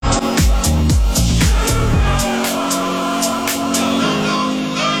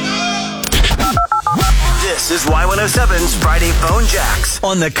Y107's Friday Phone Jacks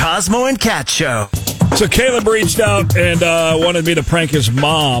on the Cosmo and Cat Show. So Caleb reached out and wanted me to prank his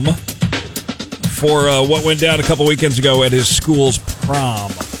mom for what went down a couple weekends ago at his school's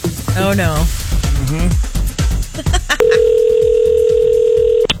prom. Oh, no.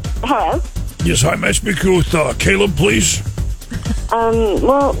 Hello? Yes, hi, may I speak with Caleb, please?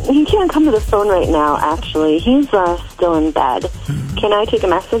 Well, he can't come to the phone right now, actually. He's still in bed. Can I take a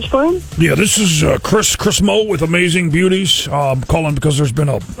message for him? Yeah, this is Chris Moe with Amazing Beauties. I'm calling because there's been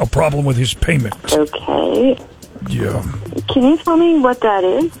a problem with his payment. Okay. Yeah. Can you tell me what that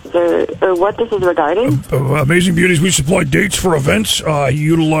is, or what this is regarding? Amazing Beauties, we supply dates for events. He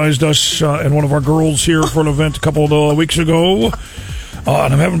utilized us and one of our girls here for an event a couple of weeks ago.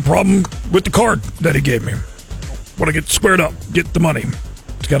 And I'm having a problem with the card that he gave me. Want to get squared up, get the money.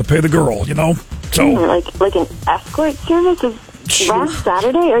 It's got to pay the girl, you know? So, like an escort service? Sure. Last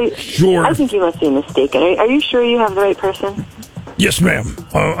Saturday? Sure. I think you must be mistaken. Are you sure you have the right person? Yes, ma'am.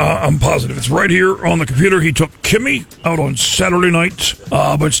 I'm positive. It's right here on the computer. He took Kimmy out on Saturday night,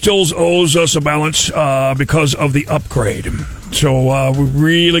 but still owes us a balance because of the upgrade. So we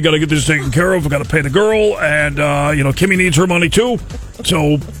really got to get this taken care of. We got to pay the girl, and Kimmy needs her money too.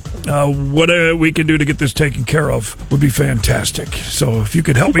 So what we can do to get this taken care of would be fantastic. So if you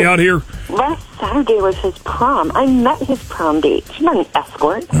could help me out here. Last Saturday was his prom. I met his prom date. She's not an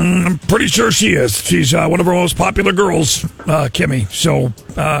escort. I'm pretty sure she is. She's one of our most popular girls, Kimmy. So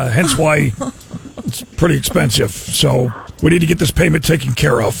hence why it's pretty expensive. So we need to get this payment taken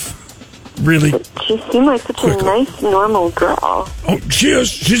care of. Really? She seemed like such a nice, normal girl. Oh, she is.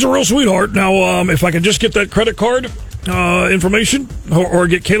 She's a real sweetheart. Now, if I could just get that credit card information or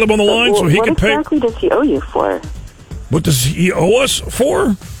get Caleb on the line so he can pay. What exactly does he owe you for? What does he owe us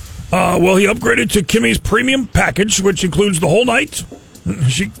for? Well, he upgraded to Kimmy's premium package, which includes the whole night.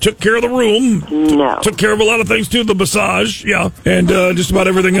 She took care of the room. No. Took care of a lot of things, too. The massage, yeah. And just about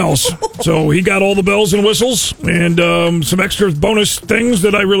everything else. So he got all the bells and whistles and some extra bonus things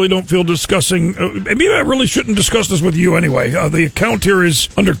that I really don't feel discussing. Maybe I really shouldn't discuss this with you anyway. The account here is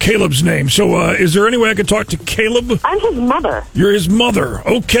under Caleb's name. So is there any way I could talk to Caleb? I'm his mother. You're his mother.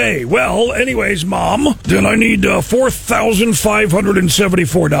 Okay. Well, anyways, Mom, then I need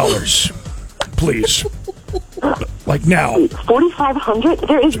 $4,574. Please. Like now. $4,500?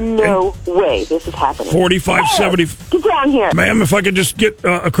 There is no way this is happening. $4,570. Get down here. Ma'am, if I could just get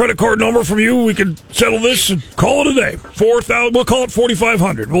a credit card number from you, we could settle this and call it a day. $4,000. We'll call it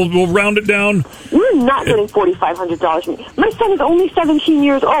 $4,500. We'll round it down. You're not getting $4,500 from me. My son is only 17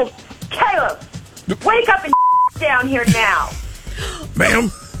 years old. Caleb, wake up and down here now.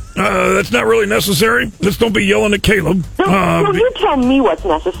 Ma'am, that's not really necessary. Just don't be yelling at Caleb. No, you tell me what's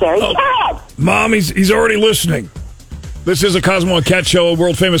necessary. Caleb! Mom, he's already listening. This is a Cosmo and Cat Show, a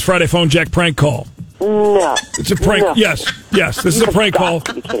world-famous Friday phone jack prank call. No. It's a prank. No. Yes, this is a prank call.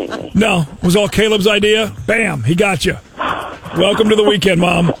 Are you kidding me? No, it was all Caleb's idea. Bam, he got you. Welcome to the weekend,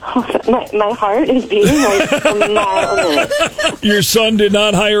 Mom. My heart is beating like a mile a minute. Your son did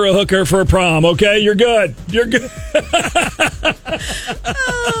not hire a hooker for a prom, okay? You're good. You're good. Oh,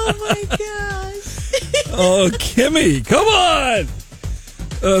 my gosh. Oh, Kimmy, come on.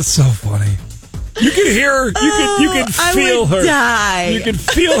 That's so funny. You can hear, you can feel her. Die. You can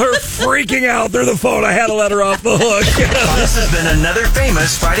feel her freaking out through the phone. I had to let her off the hook. This has been another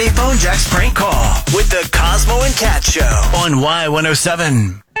famous Friday Phone Jacks prank call with the Cosmo and Cat Show on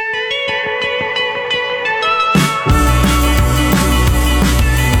Y107.